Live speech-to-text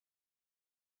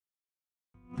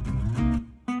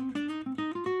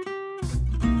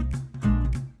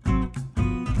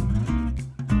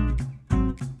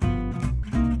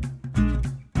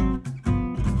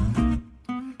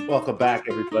Welcome back,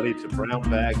 everybody, to Brown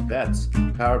Bag Bets,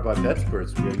 powered by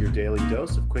BetSperts. We are your daily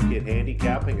dose of quick hit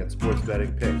handicapping and sports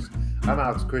betting picks. I'm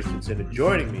Alex Christensen, and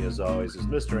joining me, as always, is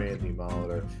Mr. Andy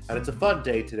Molitor. And it's a fun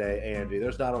day today, Andy.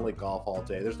 There's not only golf all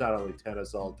day, there's not only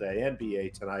tennis all day,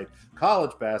 NBA tonight.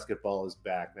 College basketball is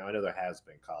back. Now, I know there has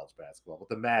been college basketball, but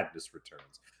the madness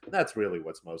returns. And that's really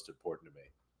what's most important to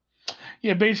me.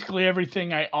 Yeah, basically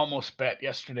everything I almost bet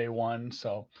yesterday won.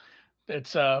 So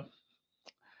it's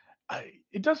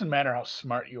it doesn't matter how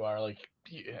smart you are. Like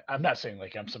I'm not saying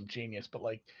like I'm some genius, but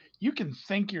like you can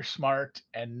think you're smart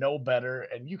and know better,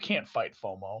 and you can't fight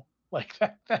FOMO. Like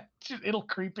it'll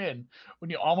creep in when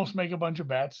you almost make a bunch of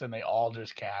bets and they all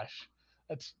just cash.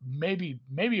 That's maybe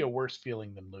a worse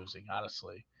feeling than losing,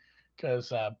 honestly.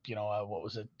 Because what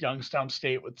was it? Youngstown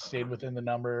State stayed within the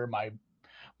number. My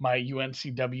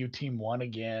UNCW team won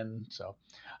again. So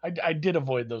I did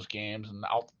avoid those games, and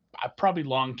I probably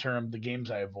long term, the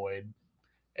games I avoid,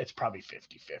 it's probably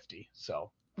 50-50. So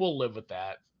we'll live with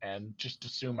that and just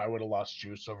assume I would have lost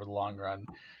juice over the long run,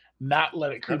 not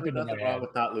let it creep into my Nothing wrong head.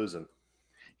 with not losing.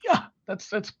 Yeah, that's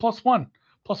plus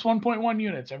 1.1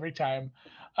 units every time.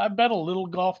 I bet a little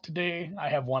golf today. I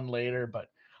have one later, but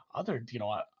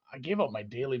I gave up my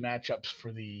daily matchups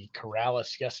for the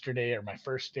Corrales yesterday or my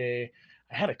first day.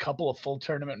 I had a couple of full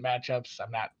tournament matchups.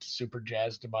 I'm not super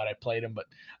jazzed about. I played them, but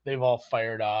they've all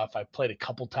fired off. I played a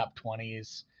couple top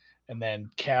 20s, and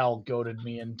then Cal goaded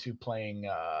me into playing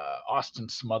Austin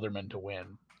Smotherman to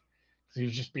win. He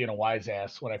was just being a wise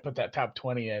ass when I put that top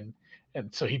 20 in.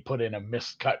 And so he put in a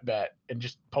missed cut bet and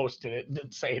just posted it and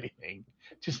didn't say anything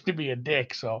just to be a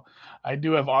dick. So I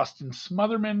do have Austin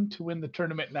Smotherman to win the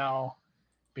tournament now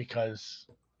because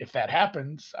if that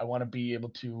happens, I want to be able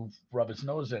to rub his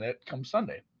nose in it come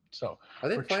Sunday. So Are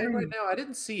they we're playing right cheering. now? I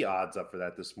didn't see odds up for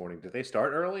that this morning. Did they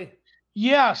start early?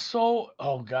 Yeah. So,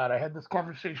 oh God, I had this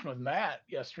conversation with Matt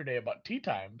yesterday about tea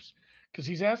times because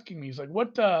he's asking me, he's like,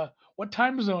 what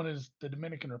time zone is the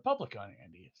Dominican Republic on,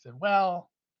 Andy? I said,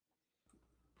 well,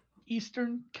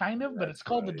 Eastern, kind of, but it's That's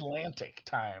called right. Atlantic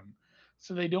time.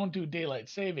 So they don't do daylight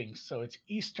savings. So it's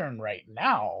Eastern right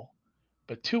now,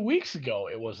 but 2 weeks ago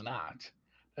it was not.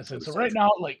 I It said, so was right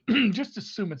Central. now, like just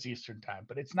assume it's Eastern time,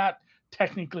 but it's not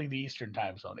technically the Eastern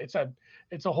time zone. It's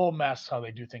a whole mess how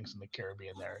they do things in the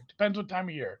Caribbean there. It depends what time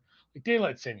of year. Like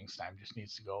daylight savings time just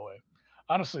needs to go away.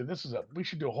 Honestly, we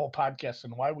should do a whole podcast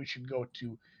on why we should go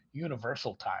to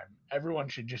universal time. Everyone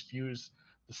should just use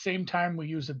the same time we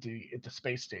use at the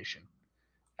space station.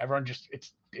 Everyone just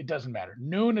it doesn't matter.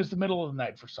 Noon is the middle of the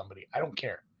night for somebody. I don't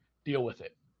care. Deal with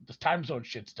it. The time zone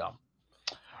shit's dumb.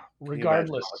 Can you imagine all the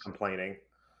Regardless, complaining?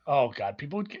 oh god,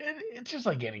 people would. It's just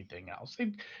like anything else.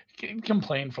 They'd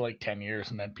complain for like 10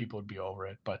 years, and then people would be over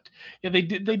it. But yeah, they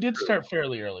did. They That's did true. start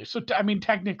fairly early. So I mean,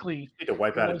 technically, Need to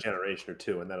wipe it out a was. generation or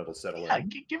two, and then it'll settle Yeah, in.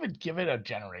 give it a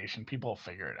generation. People will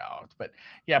figure it out. But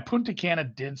yeah, Punta Cana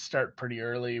did start pretty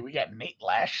early. We got Nate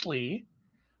Lashley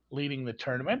leading the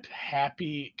tournament.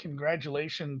 Happy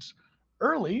congratulations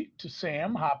early to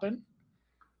Sam Hoppin.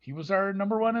 He was our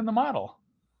number one in the model.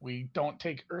 We don't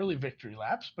take early victory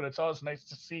laps, but it's always nice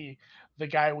to see the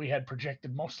guy we had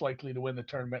projected most likely to win the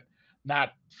tournament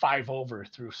not 5 over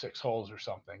through 6 holes or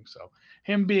something. So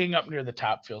him being up near the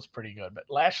top feels pretty good. But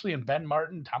Lashley and Ben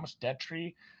Martin, Thomas Detry,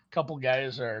 a couple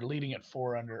guys are leading at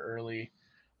 4 under early.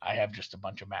 I have just a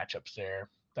bunch of matchups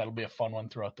there. That'll be a fun one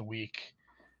throughout the week.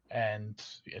 And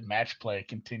match play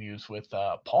continues with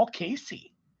Paul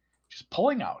Casey just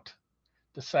pulling out,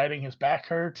 deciding his back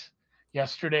hurt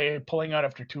yesterday, pulling out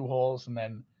after 2 holes, and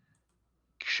then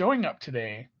showing up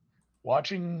today,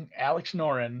 watching Alex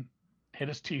Noren hit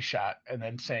his tee shot, and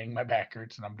then saying my back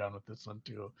hurts and I'm done with this one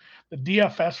too. The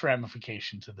DFS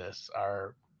ramifications of this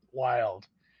are wild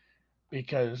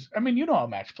because I mean you know how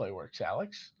match play works,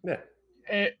 Alex. Yeah.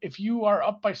 If you are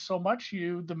up by so much,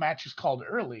 the match is called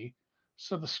early.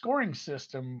 So the scoring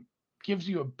system gives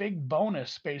you a big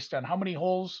bonus based on how many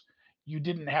holes you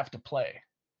didn't have to play.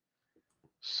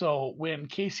 So when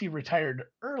Casey retired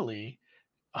early,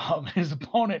 his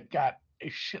opponent got a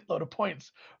shitload of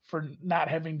points for not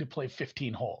having to play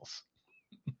 15 holes.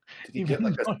 Did he get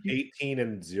like Even a though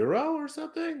 18-0 or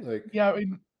something? Like, yeah, I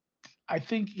mean, I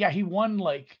think he won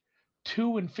like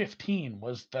 2 and 15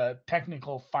 was the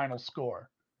technical final score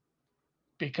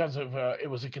because of it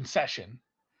was a concession.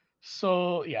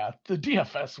 So yeah, the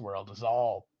DFS world is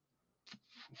all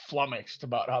flummoxed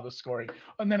about how the scoring.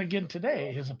 And then again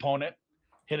today, his opponent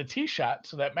hit a tee shot,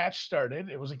 so that match started.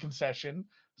 It was a concession,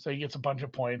 so he gets a bunch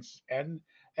of points. And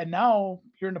now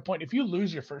you're in a point. If you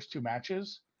lose your first two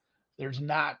matches, there's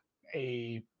not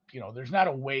a there's not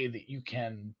a way that you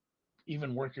can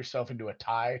even work yourself into a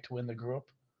tie to win the group.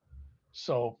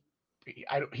 So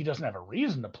he doesn't have a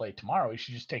reason to play tomorrow. He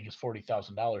should just take his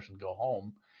 $40,000 and go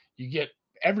home.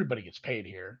 Everybody gets paid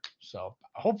here, so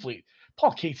hopefully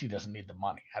Paul Casey doesn't need the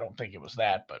money. I don't think it was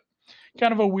that, but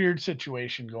kind of a weird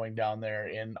situation going down there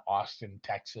in Austin,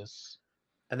 Texas.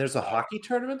 And there's a hockey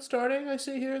tournament starting, I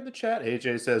see here in the chat.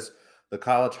 AJ says the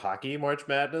college hockey March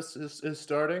Madness is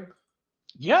starting.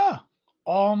 Yeah.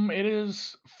 It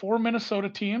is 4 Minnesota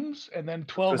teams and then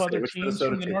 12 other teams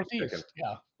from the Northeast.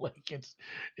 Yeah. Like it's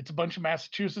a bunch of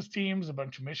Massachusetts teams, a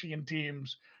bunch of Michigan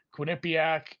teams,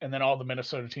 Quinnipiac, and then all the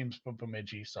Minnesota teams from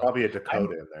Bemidji. So probably a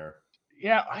Dakota in there.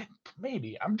 Yeah,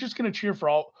 maybe. I'm just gonna cheer for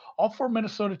all 4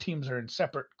 Minnesota teams are in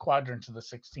separate quadrants of the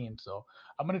 16. So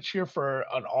I'm gonna cheer for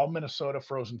an all Minnesota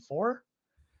Frozen Four.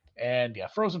 And yeah,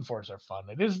 Frozen Fours are fun.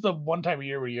 It is the one time a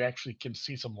year where you actually can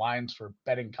see some lines for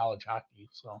betting college hockey.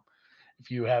 So if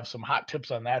you have some hot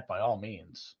tips on that, by all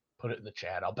means, put it in the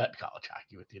chat. I'll bet college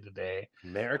hockey with you today.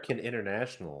 American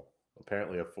International,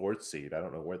 apparently a 4th seed. I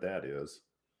don't know where that is.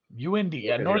 UND,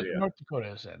 yeah, North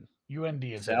Dakota is in. UND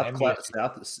is in.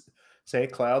 South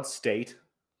St. Cloud State.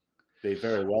 A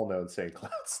very well-known St.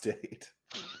 Cloud State.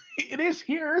 It is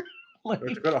here. Like,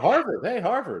 go to Harvard. Hey,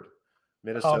 Harvard.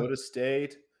 Minnesota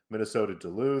State. Minnesota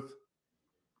Duluth.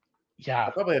 Yeah. I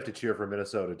probably have to cheer for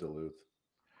Minnesota Duluth.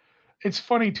 It's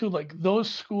funny too, like those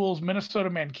schools, Minnesota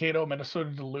Mankato, Minnesota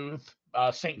Duluth,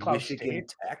 St. Cloud Michigan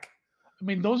State. Tech. I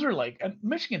mean, those are like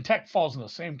Michigan Tech falls in the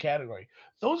same category.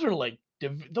 Those are like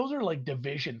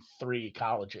Division III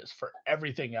colleges for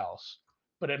everything else.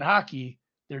 But in hockey,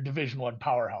 they're Division I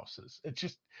powerhouses.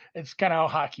 It's kind of how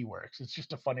hockey works. It's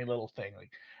just a funny little thing.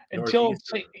 Like until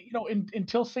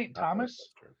St.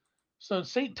 Thomas. So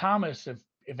St. Thomas,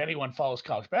 if anyone follows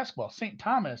college basketball, St.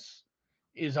 Thomas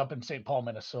is up in St. Paul,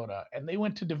 Minnesota, and they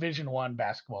went to Division I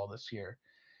basketball this year.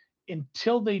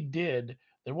 Until they did,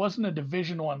 there wasn't a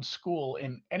Division I school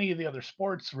in any of the other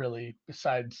sports really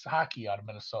besides hockey out of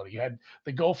Minnesota. You had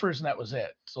the Gophers, and that was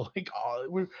it. So like,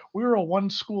 we were a one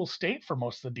school state for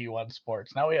most of the D1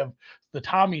 sports. Now we have the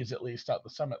Tommies at least out the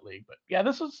Summit League. But yeah,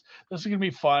 this is gonna be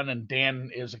fun. And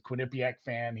Dan is a Quinnipiac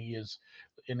fan. He is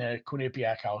in a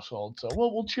Quinnipiac household, so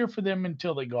we'll cheer for them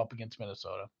until they go up against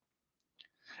Minnesota.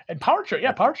 And Power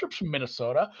Trip's from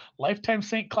Minnesota, lifetime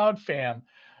St. Cloud fan.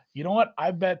 You know what?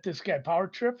 I bet this guy Power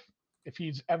Trip, if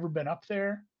he's ever been up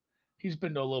there, he's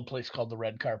been to a little place called the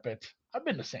Red Carpet. I've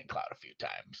been to St. Cloud a few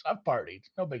times. I've partied,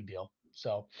 no big deal.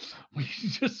 So we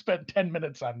just spent 10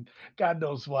 minutes on God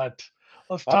knows what.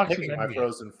 Let's talk. I'm picking my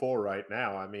Frozen Four right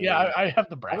now. I mean, yeah, I have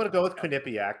the bracket. I'm going to go with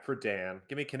Quinnipiac for Dan.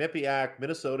 Give me Quinnipiac,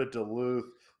 Minnesota Duluth,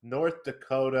 North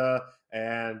Dakota,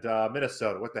 and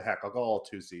Minnesota. What the heck? I'll go all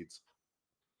 2 seeds.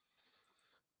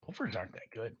 Gophers aren't that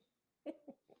good.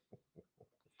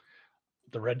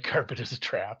 The Red Carpet is a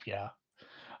trap, yeah.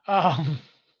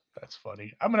 That's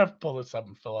funny. I'm gonna have to pull this up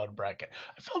and fill out a bracket.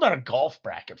 I filled out a golf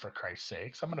bracket for Christ's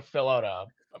sakes. I'm gonna fill out a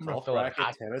golf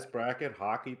bracket, tennis bracket,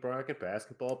 hockey bracket,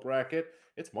 basketball bracket.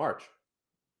 It's March.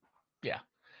 Yeah,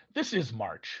 this is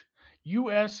March.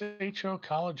 USHO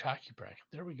college hockey bracket.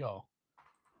 There we go.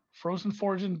 Frozen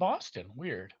Fours in Boston.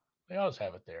 Weird. They always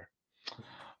have it there.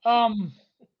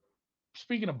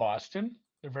 Speaking of Boston,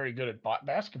 they're very good at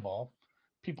basketball.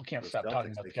 People can't stop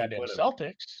talking about the goddamn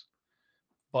Celtics.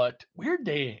 But weird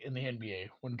day in the NBA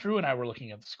when Drew and I were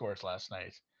looking at the scores last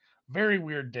night. Very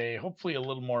weird day. Hopefully a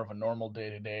little more of a normal day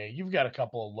today. You've got a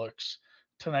couple of looks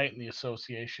tonight in the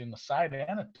association, the side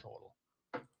and a total.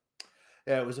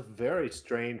 Yeah, it was a very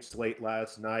strange slate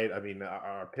last night. I mean,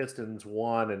 our Pistons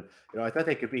won, and I thought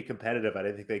they could be competitive. I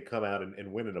didn't think they'd come out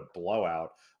and win in a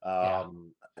blowout.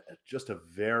 Just a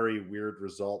very weird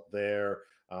result there.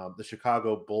 The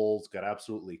Chicago Bulls got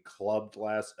absolutely clubbed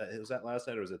was that last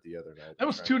night or was it the other night? That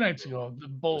was 2 nights ago. The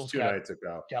Bulls nights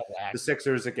ago. Got whacked. The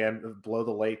Sixers again blow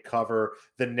the late cover.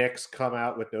 The Knicks come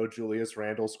out with no Julius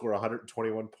Randle, score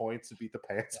 121 points and beat the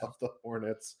pants off the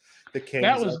Hornets. The Kings.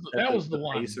 That was the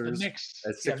one. Pacers the Knicks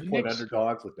as 6-point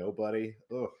underdogs with nobody.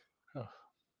 Ugh.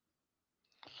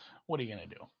 What are you gonna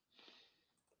do?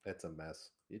 It's a mess.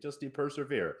 You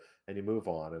persevere and you move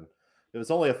on. And it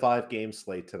was only a 5-game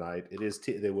slate tonight.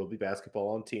 There will be basketball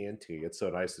on TNT. It's so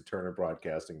nice that Turner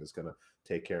Broadcasting is going to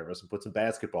take care of us and put some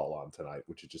basketball on tonight,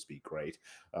 which would just be great.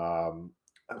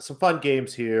 Some fun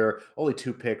games here. Only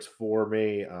 2 picks for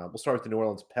me. We'll start with the New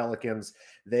Orleans Pelicans.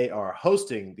 They are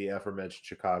hosting the aforementioned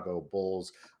Chicago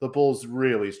Bulls. The Bulls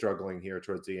really struggling here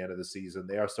towards the end of the season.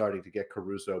 They are starting to get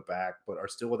Caruso back, but are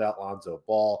still without Lonzo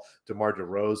Ball. DeMar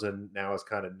DeRozan now is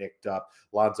kind of nicked up.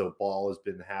 Lonzo Ball has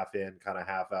been half in, kind of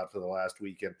half out for the last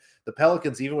week. And the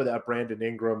Pelicans, even without Brandon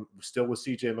Ingram, still with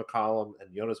CJ McCollum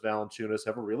and Jonas Valanciunas,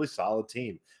 have a really solid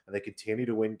team. And they continue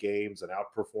to win games and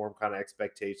outperform kind of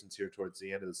expectations here towards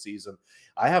the end end of the season.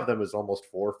 I have them as almost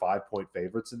 4 or 5 point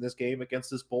favorites in this game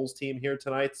against this Bulls team here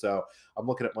tonight. So I'm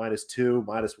looking at -2,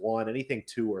 -1, anything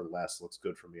 2 or less looks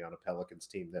good for me on a Pelicans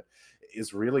team that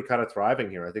is really kind of thriving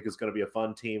here. I think it's going to be a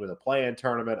fun team in the play-in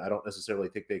tournament. I don't necessarily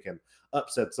think they can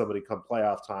upset somebody come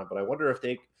playoff time, but I wonder if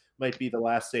they might be the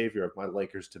last savior of my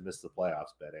Lakers to miss the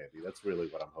playoffs bet, Andy. That's really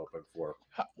what I'm hoping for.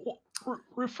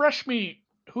 Refresh me.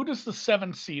 Who does the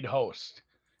 7 seed host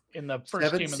in the first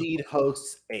 7 game? Seed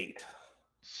hosts 8.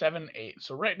 7-8.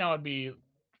 So right now it'd be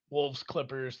Wolves,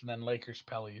 Clippers, and then Lakers,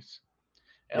 Pellies.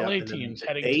 Yep, LA and then teams if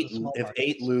heading eight, to the small if markets.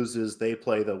 8 loses, they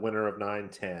play the winner of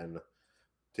 9-10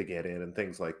 to get in and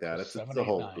things like that. So It's 7, a 8,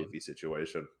 whole 9. goofy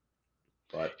situation.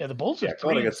 But Yeah, the Bulls are going 3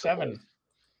 and against the 7. Bulls.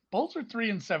 Bulls are 3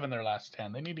 and 7 their last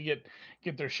 10. They need to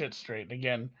get their shit straight. And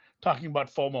again, talking about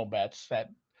FOMO bets, that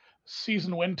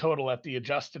season win total at the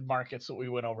adjusted markets that we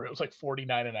went over, it was like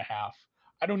 49.5.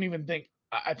 I don't even think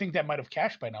I think that might have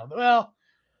cashed by now. Well,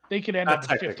 they could end Not up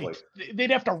with 50. technically.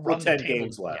 They'd have to Still run the 10 table.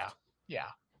 games left. Yeah.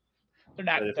 They're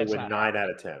not. And if they That's win not 9 happening. out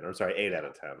of 10, or sorry, 8 out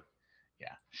of 10.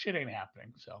 Yeah, shit ain't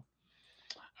happening. So, all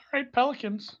right,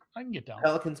 Pelicans, I can get down.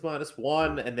 Pelicans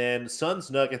 -1, and then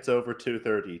Suns Nuggets over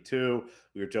 232.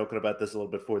 We were joking about this a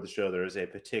little bit before the show. There is a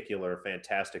particular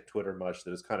fantastic Twitter mush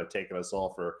that has kind of taken us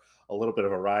all for a little bit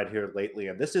of a ride here lately.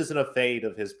 And this isn't a fade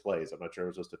of his plays. I'm not sure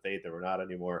we're supposed to fade them or not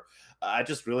anymore. I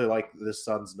just really like the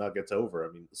Suns Nuggets over.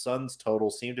 I mean, the Suns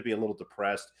totals seem to be a little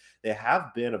depressed. They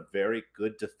have been a very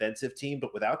good defensive team,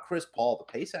 but without Chris Paul, the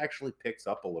pace actually picks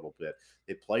up a little bit.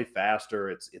 They play faster.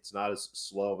 It's not as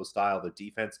slow of a style. The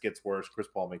defense gets worse. Chris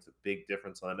Paul makes a big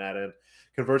difference on that end.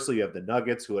 Conversely, you have the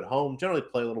Nuggets, who at home generally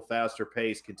play a little faster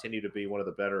pace, continue to be one of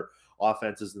the better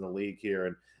offenses in the league here.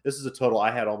 And this is a total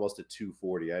I had almost at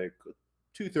 240. I had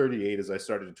 238 as I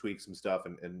started to tweak some stuff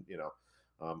and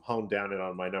hone down in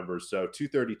on my numbers. So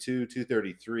 232,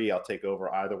 233, I'll take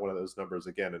over either one of those numbers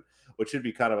again, and what should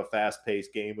be kind of a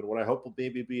fast-paced game, and what I hope will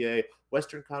maybe be a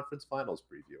Western Conference Finals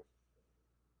preview.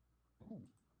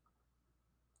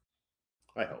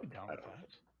 I hope.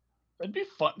 That'd be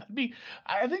fun.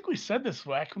 I think we said this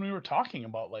back when we were talking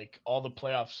about like all the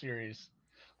playoff series.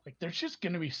 Like there's just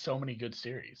going to be so many good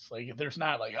series. Like there's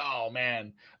not like, oh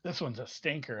man, this one's a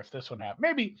stinker if this one happens.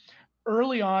 Maybe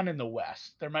early on in the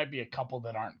West, there might be a couple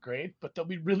that aren't great, but there'll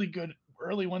be really good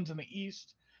early ones in the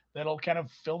East that'll kind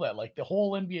of fill that. Like the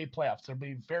whole NBA playoffs, there'll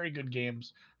be very good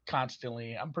games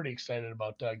constantly. I'm pretty excited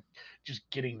about just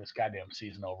getting this goddamn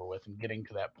season over with and getting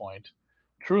to that point.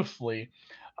 Truthfully,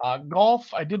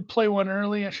 golf, I did play one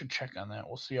early. I should check on that.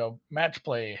 We'll see how match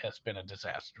play has been a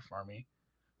disaster for me.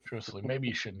 Truthfully, maybe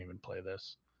you shouldn't even play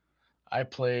this. I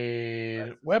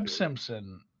played Webb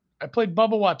Simpson. I played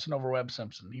Bubba Watson over Webb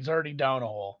Simpson. He's already down a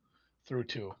hole through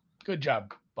 2. Good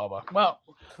job, Bubba. Well,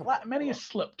 many a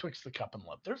slip twixt the cup and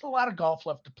lip. There's a lot of golf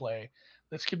left to play.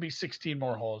 This could be 16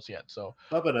 more holes yet. So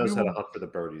Bubba knows how to hunt for the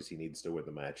birdies. He needs to win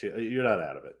the match. You're not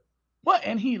out of it. Well,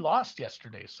 and he lost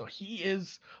yesterday, so he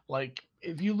is like,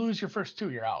 if you lose your first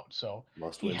 2, you're out. So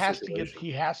he has to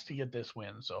get this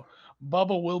win. So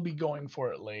Bubba will be going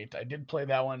for it late. I did play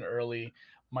that one early.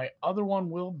 My other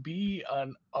one will be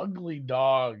an ugly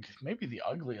dog, maybe the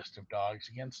ugliest of dogs,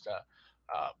 against a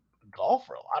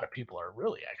golfer. A lot of people are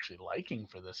really actually liking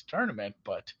for this tournament,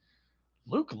 but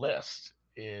Luke List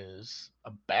is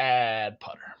a bad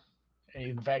putter.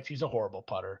 In fact, he's a horrible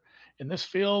putter. In this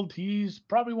field, he's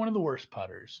probably one of the worst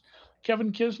putters.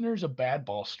 Kevin Kisner's a bad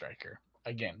ball striker.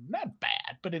 Again, not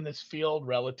bad, but in this field,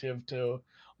 relative to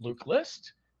Luke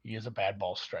List, he is a bad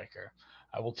ball striker.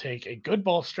 I will take a good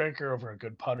ball striker over a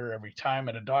good putter every time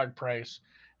at a dog price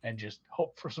and just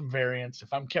hope for some variance.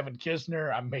 If I'm Kevin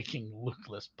Kisner, I'm making Luke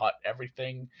List putt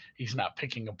everything. He's not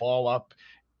picking a ball up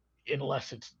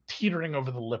unless it's teetering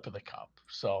over the lip of the cup.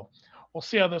 So we'll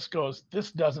see how this goes.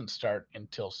 This doesn't start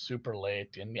until super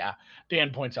late. And yeah,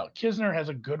 Dan points out Kisner has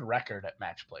a good record at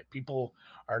match play. People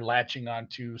are latching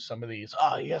onto some of these.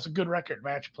 Oh, he has a good record at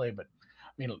match play, but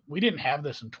I mean, we didn't have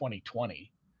this in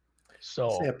 2020.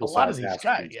 So sample a lot of size these has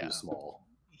guys, to be too small.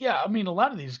 Yeah, I mean, a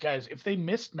lot of these guys, if they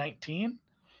missed 19,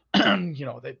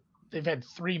 they've had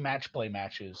 3 match play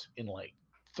matches in like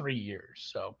 3 years.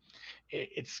 So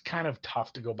it's kind of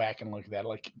tough to go back and look at that.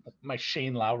 Like my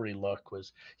Shane Lowry look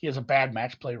was, he has a bad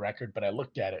match play record, but I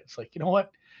looked at it. It's like, you know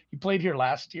what? He played here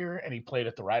last year and he played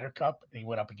at the Ryder Cup and he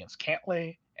went up against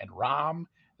Cantlay and Rahm.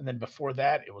 And then before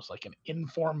that, it was like an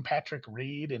informed Patrick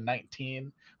Reed in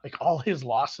 19. Like all his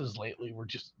losses lately were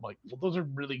just like, well, those are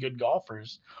really good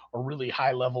golfers or really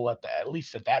high level at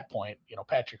least at that point.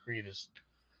 Patrick Reed is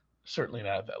certainly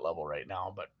not at that level right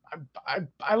now, but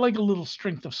I like a little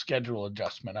strength of schedule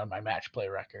adjustment on my match play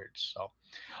records. So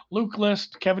Luke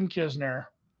List, Kevin Kisner,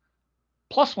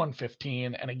 plus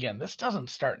 115. And again, this doesn't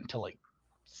start until like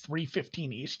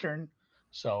 3:15 Eastern.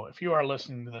 So if you are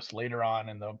listening to this later on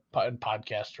in the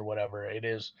podcast or whatever it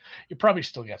is, you probably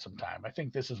still get some time. I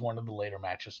think this is one of the later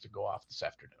matches to go off this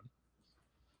afternoon.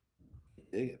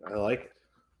 I like it.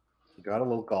 We got a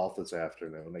little golf this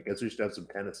afternoon. I guess we should have some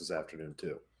tennis this afternoon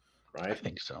too, right? I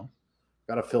think so.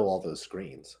 Got to fill all those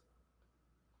screens.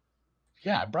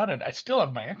 Yeah, I brought it. I still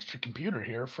have my extra computer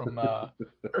here from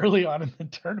early on in the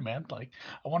tournament. Like,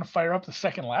 I want to fire up the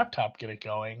second laptop, get it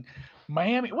going.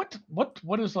 Miami,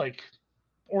 what is like,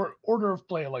 or order of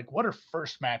play? Like, what are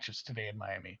first matches today in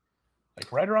Miami?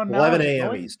 Like right around now. 11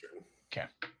 a.m. Eastern. Okay,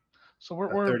 so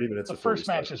we're 30 minutes. The first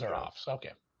matches are off. So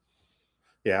okay.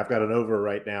 Yeah, I've got an over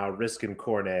right now. Risk and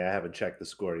Cornet. I haven't checked the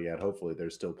score yet. Hopefully,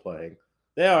 they're still playing.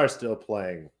 They are still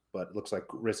playing, but it looks like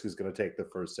Risk is going to take the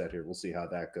first set here. We'll see how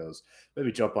that goes.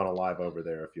 Maybe jump on a live over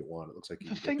there if you want. It looks like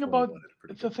you the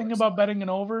thing about betting an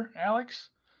over, Alex.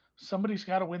 Somebody's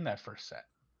got to win that first set.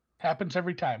 Happens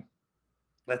every time.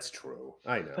 That's true.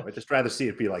 I know. I'd just rather see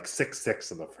it be like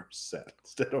 6-6 in the first set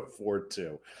instead of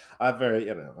 4-2.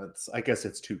 I guess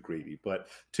it's too greedy. But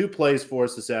 2 plays for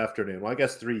us this afternoon. Well, I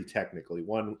guess 3 technically.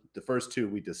 The first 2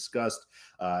 we discussed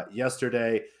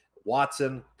yesterday.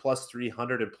 Watson plus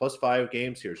 300 and plus 5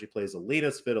 games here. She plays Alina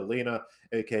Svitolina,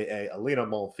 aka Alina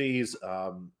Monfils.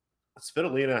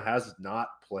 Svitolina has not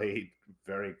played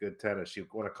very good tennis. She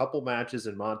won a couple matches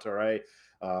in Monterrey.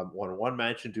 Won 1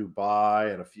 match in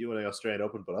Dubai and a few in the Australian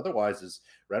Open, but otherwise is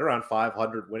right around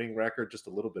 500 winning record, just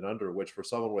a little bit under, which for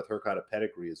someone with her kind of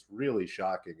pedigree is really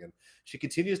shocking. And she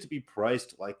continues to be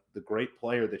priced like the great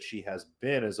player that she has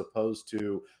been, as opposed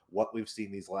to what we've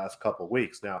seen these last couple of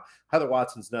weeks. Now, Heather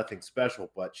Watson's nothing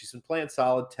special, but she's been playing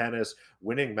solid tennis,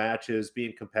 winning matches,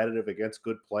 being competitive against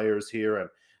good players here. And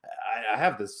I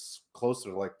have this closer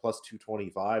to like plus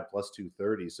 225, plus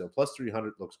 230. So plus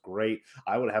 300 looks great.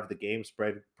 I would have the game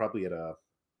spread probably at a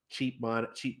cheap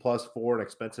plus 4 and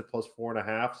expensive plus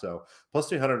 4.5. So plus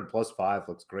 300 and plus 5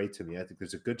 looks great to me. I think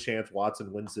there's a good chance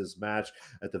Watson wins this match.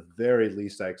 At the very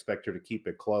least, I expect her to keep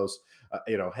it close.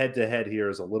 Head to head here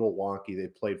is a little wonky. They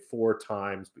played 4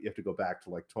 times, but you have to go back to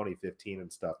like 2015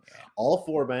 and stuff. Yeah. All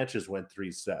 4 matches went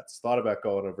 3 sets. Thought about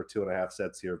going over 2.5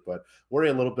 sets here, but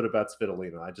worry a little bit about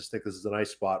Svitolina. I just think this is a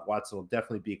nice spot. Watson will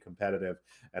definitely be competitive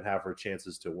and have her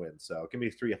chances to win. So give me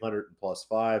 300 and plus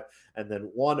 5. And then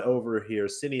 1 over here,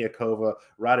 Siniakova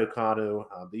Raducanu,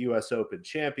 the U.S. Open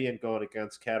champion, going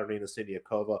against Katerina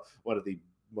Siniakova, one of the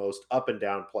most up and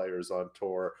down players on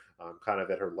tour, kind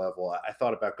of at her level. I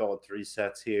thought about going 3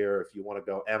 sets here. If you want to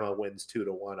go Emma wins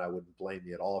 2-1, I wouldn't blame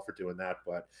you at all for doing that.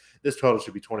 But this total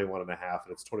should be 21.5,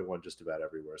 and it's 21 just about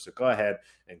everywhere. So go ahead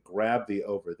and grab the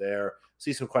over there.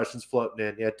 See some questions floating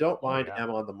in. Yeah, don't mind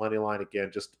Emma on the money line again.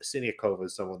 Just Siniakova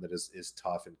is someone that is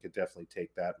tough and could definitely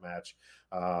take that match.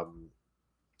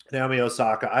 Naomi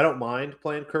Osaka, I don't mind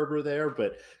playing Kerber there,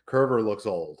 but Kerber looks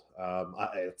old.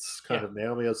 It's kind of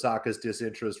Naomi Osaka's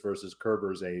disinterest versus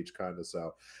Kerber's age, kind of.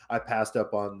 So I passed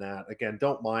up on that. Again,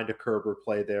 don't mind a Kerber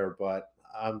play there, but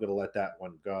I'm going to let that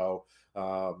one go.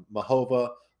 Mahova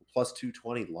plus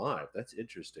 220 live. That's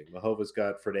interesting. Mahova's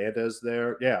got Fernandez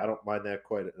there. Yeah, I don't mind that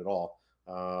quite at all.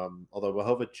 Although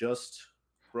Mahova just...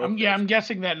 I'm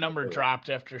guessing that number dropped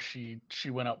after she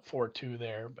went up 4-2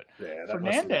 there. But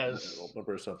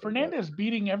Fernandez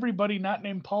beating everybody not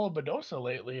named Paula Badosa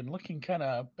lately and looking kind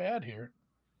of bad here.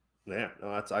 Yeah,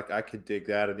 no, I could dig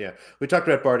that. And yeah, we talked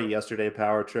about Barty yesterday,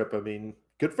 Power Trip. I mean,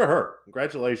 good for her.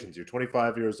 Congratulations. You're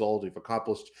 25 years old. You've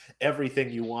accomplished everything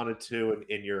you wanted to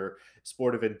in your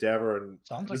sportive endeavor. And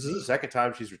this is the second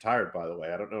time she's retired, by the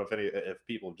way. I don't know if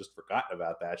people have just forgotten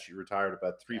about that. She retired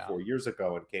about 3-4 years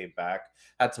ago and came back,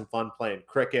 had some fun playing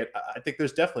cricket. I think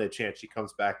there's definitely a chance she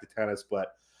comes back to tennis,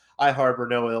 but I harbor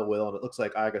no ill will, and it looks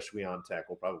like Iga Swiatek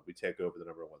will probably take over the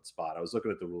number 1 spot. I was looking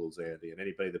at the rules, Andy, and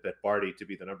anybody that bet Barty to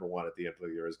be the number 1 at the end of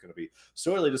the year is going to be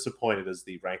sorely disappointed as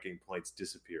the ranking points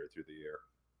disappear through the year.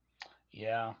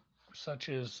 Yeah, such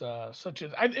as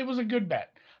it was a good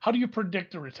bet. How do you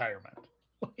predict a retirement?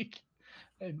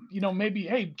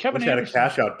 Maybe Kevin Anderson had a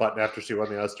cash out button after she won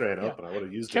the Australian Open. I would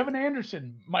have used Kevin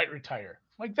Anderson might retire.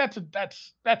 Like that's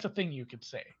a thing you could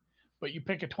say, but you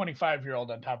pick a 25-year-old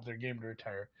on top of their game to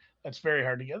retire. That's very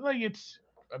hard to get. Like it's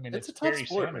a tough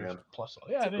sport, man. Plus,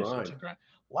 it is. It's a grind.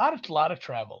 A lot of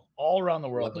travel all around the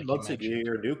world. Like months a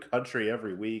year, new country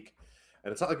every week,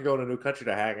 and it's not like you're going to a new country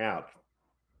to hang out.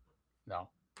 No,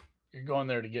 you're going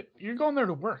there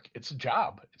to work. It's a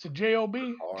job. It's a job.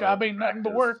 Job ain't nothing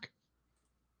but work.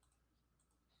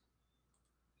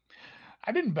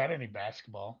 I didn't bet any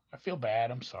basketball. I feel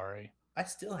bad. I'm sorry. I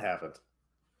still haven't.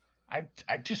 I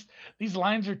just these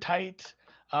lines are tight.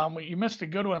 You missed a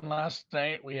good one last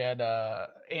night. We had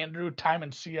Andrew Time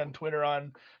and C on Twitter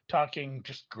on talking,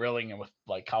 just grilling him with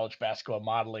like college basketball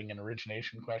modeling and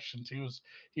origination questions.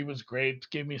 He was great.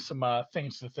 Gave me some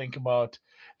things to think about.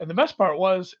 And the best part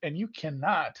was, and you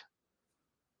cannot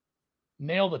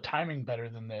nail the timing better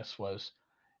than this, was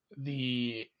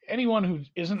the anyone who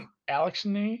isn't Alex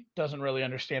and me doesn't really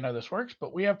understand how this works,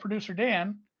 but we have producer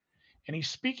Dan and he's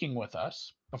speaking with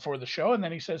us before the show, and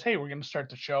then he says, "Hey, we're going to start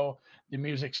the show." The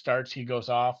music starts, he goes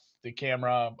off the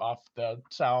camera, off the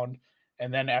sound,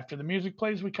 and then after the music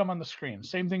plays, we come on the screen.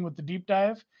 Same thing with the deep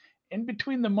dive. In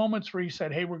between the moments where he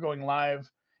said, "Hey, we're going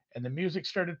live," and the music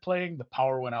started playing, the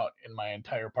power went out in my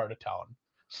entire part of town.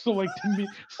 So like to me,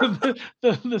 so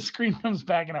the screen comes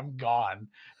back and I'm gone,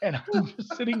 and I'm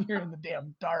just sitting here in the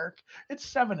damn dark. It's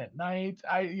 7 at night.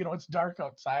 It's dark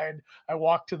outside. I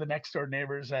walk to the next door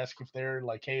neighbors, ask if they're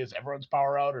like, "Hey, is everyone's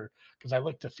power out?" Or because I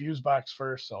looked the fuse box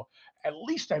first. So at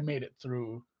least I made it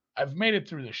through. I've made it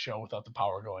through the show without the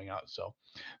power going out. So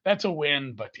that's a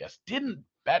win. But yes, didn't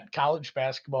bet college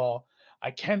basketball.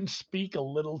 I can speak a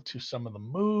little to some of the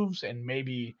moves and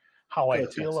maybe how I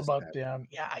Go feel Texas about Tech. them.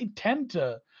 Yeah, I tend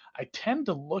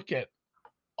to look at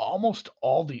almost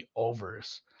all the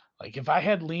overs. Like if I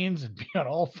had leans, it'd be on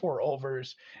all four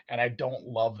overs, and I don't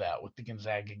love that with the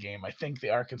Gonzaga game. I think the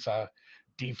Arkansas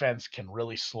defense can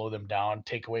really slow them down,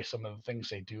 take away some of the things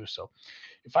they do. So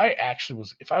if I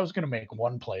was going to make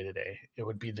one play today, it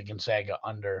would be the Gonzaga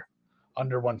under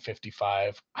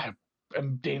 155. I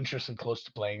am dangerously close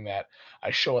to playing that.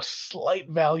 I show a slight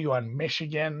value on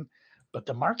Michigan, but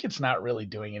the market's not really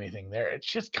doing anything there. It's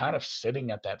just kind of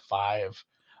sitting at that 5.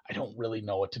 I don't really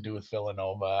know what to do with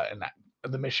Villanova and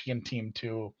the Michigan team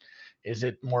too. Is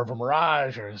it more of a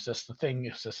mirage, or is this the thing?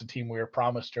 Is this a team we were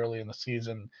promised early in the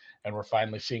season, and we're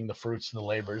finally seeing the fruits of the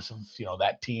labors of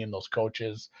that team, those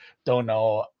coaches? Don't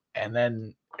know. And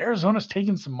then Arizona's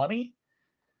taking some money.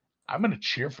 I'm going to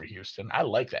cheer for Houston. I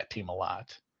like that team a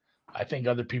lot. I think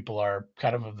other people are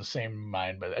kind of the same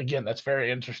mind, but again, that's very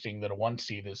interesting that a 1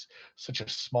 seed is such a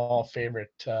small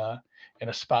favorite in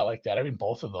a spot like that. I mean,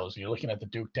 both of those. You're looking at the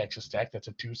Duke Texas Tech, that's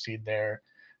a 2 seed there.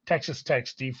 Texas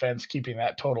Tech's defense keeping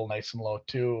that total nice and low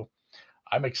too.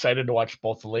 I'm excited to watch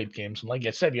both the late games, and like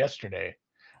I said yesterday,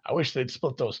 I wish they'd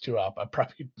split those two up.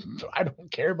 I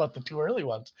don't care about the two early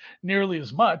ones nearly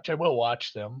as much. I will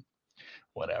watch them,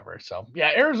 whatever. So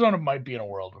yeah, Arizona might be in a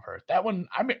world of hurt. That one,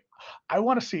 I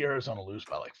want to see Arizona lose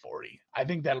by like 40. I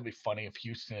think that'll be funny if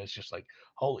Houston is just like,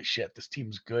 holy shit, this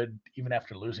team's good even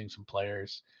after losing some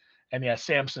players. And yeah,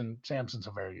 Samson's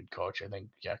a very good coach. I think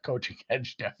coaching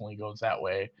edge definitely goes that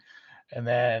way. And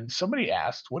then somebody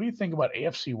asked, what do you think about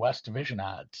AFC West division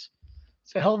odds?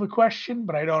 It's a hell of a question,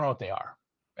 but I don't know what they are,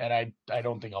 and I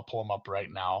don't think I'll pull them up right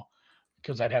now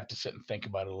because I'd have to sit and think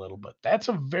about it a little. But that's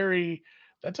a very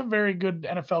good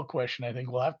NFL question. I think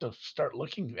we'll have to start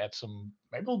looking at some.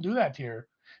 Maybe we'll do that here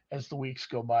as the weeks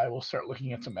go by. We'll start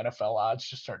looking at some NFL odds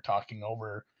to start talking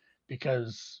over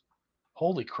because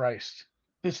holy Christ,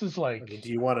 this is I mean, like, do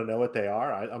you want to know what they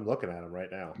are? I'm looking at them right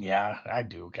now. yeah, I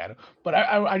do kind of. But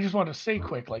I just want to say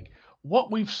quick, like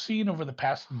what we've seen over the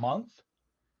past month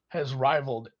has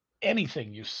rivaled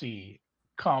anything you see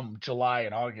come July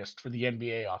and August for the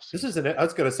NBA This offseason. is I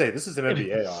was going to say this is an It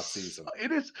NBA is, offseason.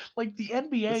 it is like the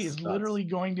NBA This is is nuts. literally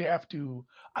going to have to,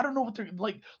 I don't know what they're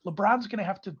like. LeBron's going to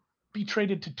have to be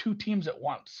traded to two teams at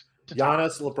once to top.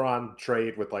 Giannis LeBron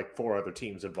trade with like 4 other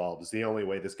teams involved is the only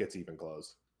way this gets even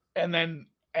close. And then,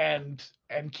 and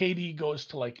KD goes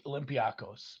to like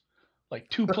Olympiacos. Like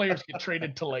two players get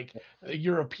traded to like the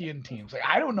European teams. Like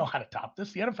I don't know how to top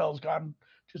this. The NFL's gone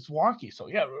just wonky. So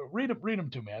yeah, read them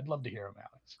to me. I'd love to hear them,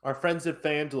 Alex. Our friends at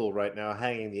FanDuel right now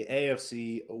hanging the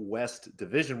AFC West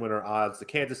division winner odds. The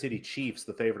Kansas City Chiefs,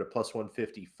 the favorite at plus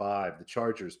 155. The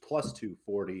Chargers plus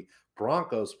 240.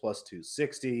 Broncos plus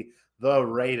 260. The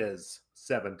Raiders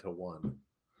 7-1.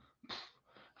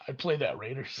 I'd play that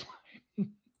Raiders.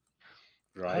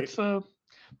 Right?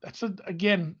 That's a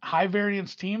again high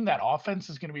variance team. That offense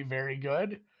is going to be very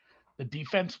good. The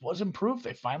defense was improved.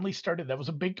 They finally started. That was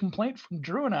a big complaint from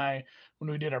Drew and I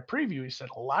when we did our preview. He said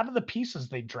a lot of the pieces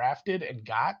they drafted and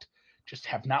got just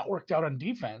have not worked out on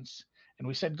defense. And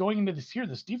we said going into this year,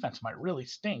 this defense might really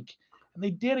stink. And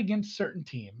they did against certain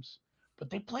teams, but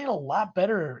they played a lot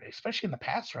better, especially in the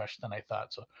pass rush, than I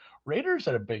thought. So Raiders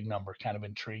at a big number, kind of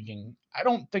intriguing. I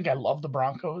don't think I love the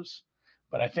Broncos,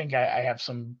 but I think I have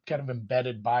some kind of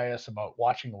embedded bias about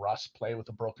watching Russ play with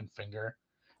a broken finger.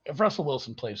 If Russell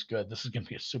Wilson plays good, this is going to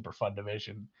be a super fun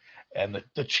division. And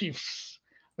the Chiefs,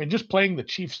 I mean, just playing the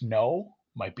Chiefs no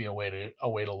might be a way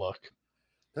to look.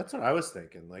 That's what I was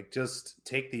thinking. Like, just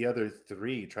take the other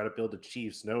 3, try to build the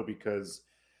Chiefs. No, because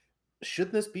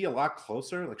shouldn't this be a lot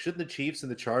closer? Like, shouldn't the Chiefs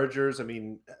and the Chargers? I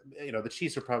mean, the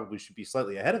Chiefs should be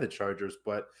slightly ahead of the Chargers,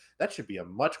 but that should be a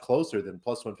much closer than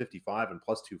plus 155 and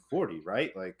plus 240,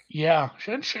 right? Like, Yeah,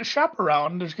 should shop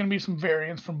around. There's going to be some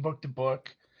variance from book to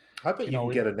book. I bet You you know,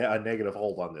 can get a negative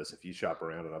hold on this if you shop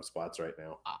around enough spots right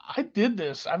now. I did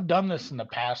this. I've done this in the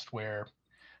past where,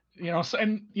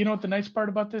 and you know what the nice part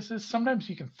about this is? Sometimes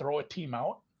you can throw a team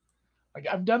out. Like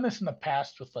I've done this in the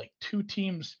past with like two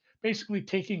teams basically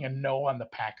taking a no on the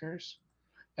Packers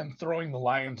and throwing the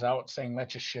Lions out, saying that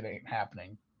just shit ain't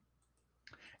happening.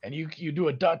 And you do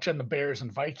a Dutch on the Bears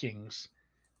and Vikings,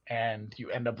 and you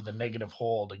end up with a negative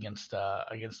hold against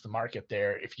the market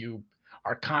there if you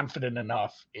are confident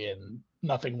enough in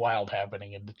nothing wild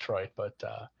happening in Detroit. But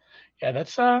yeah,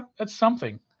 that's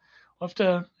something. We'll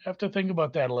have to think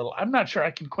about that a little. I'm not sure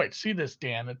I can quite see this,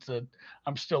 Dan.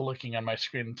 I'm still looking on my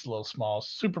screen. It's a little small.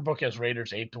 Superbook has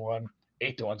Raiders 8-1.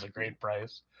 8-1's a great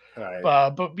price. All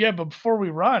right. But before we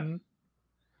run,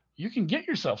 you can get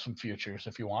yourself some futures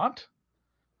if you want.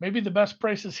 Maybe the best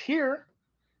price is here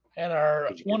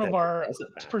at one of our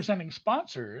presenting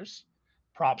sponsors,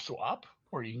 PropSwap,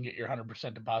 where you can get your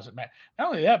 100% deposit match. Not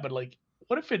only that, but like,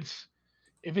 what if it's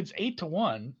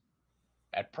 8-1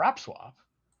 at PropSwap,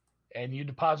 and you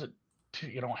deposit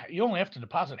you only have to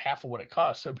deposit half of what it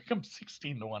costs, so it becomes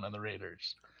 16-1 on the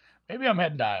Raiders. Maybe I'm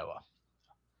heading to Iowa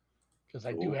because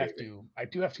I do have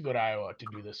to go to Iowa to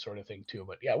do this sort of thing too.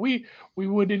 But yeah, we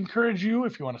would encourage you,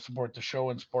 if you want to support the show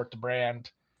and support the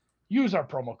brand, use our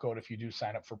promo code if you do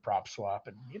sign up for PropSwap,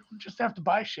 and you don't just have to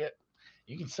buy shit.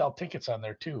 You can sell tickets on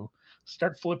there too.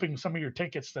 Start flipping some of your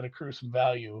tickets that accrue some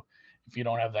value if you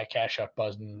don't have that cash out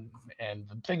button. And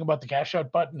the thing about the cash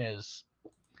out button is,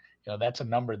 that's a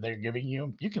number they're giving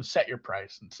you. You can set your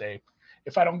price and say,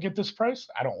 if I don't get this price,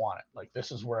 I don't want it. Like,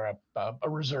 this is where a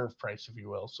reserve price, if you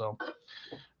will. So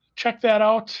check that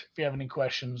out. If you have any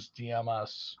questions, DM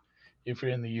us. If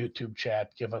you're in the YouTube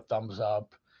chat, give a thumbs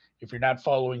up. If you're not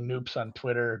following Noops on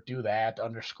Twitter, do that,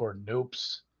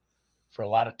 _Noops, for a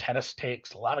lot of tennis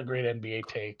takes, a lot of great NBA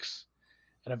takes,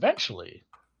 and eventually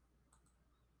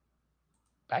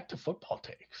back to football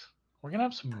takes. We're going to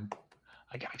have some.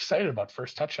 I got excited about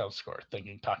first touchdown score,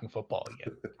 talking football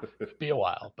again. It'll be a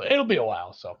while, but it'll be a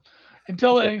while. So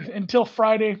until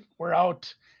Friday, we're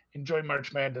out. Enjoy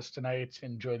March Madness tonight.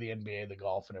 Enjoy the NBA, the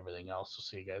golf, and everything else. We'll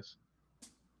see you guys.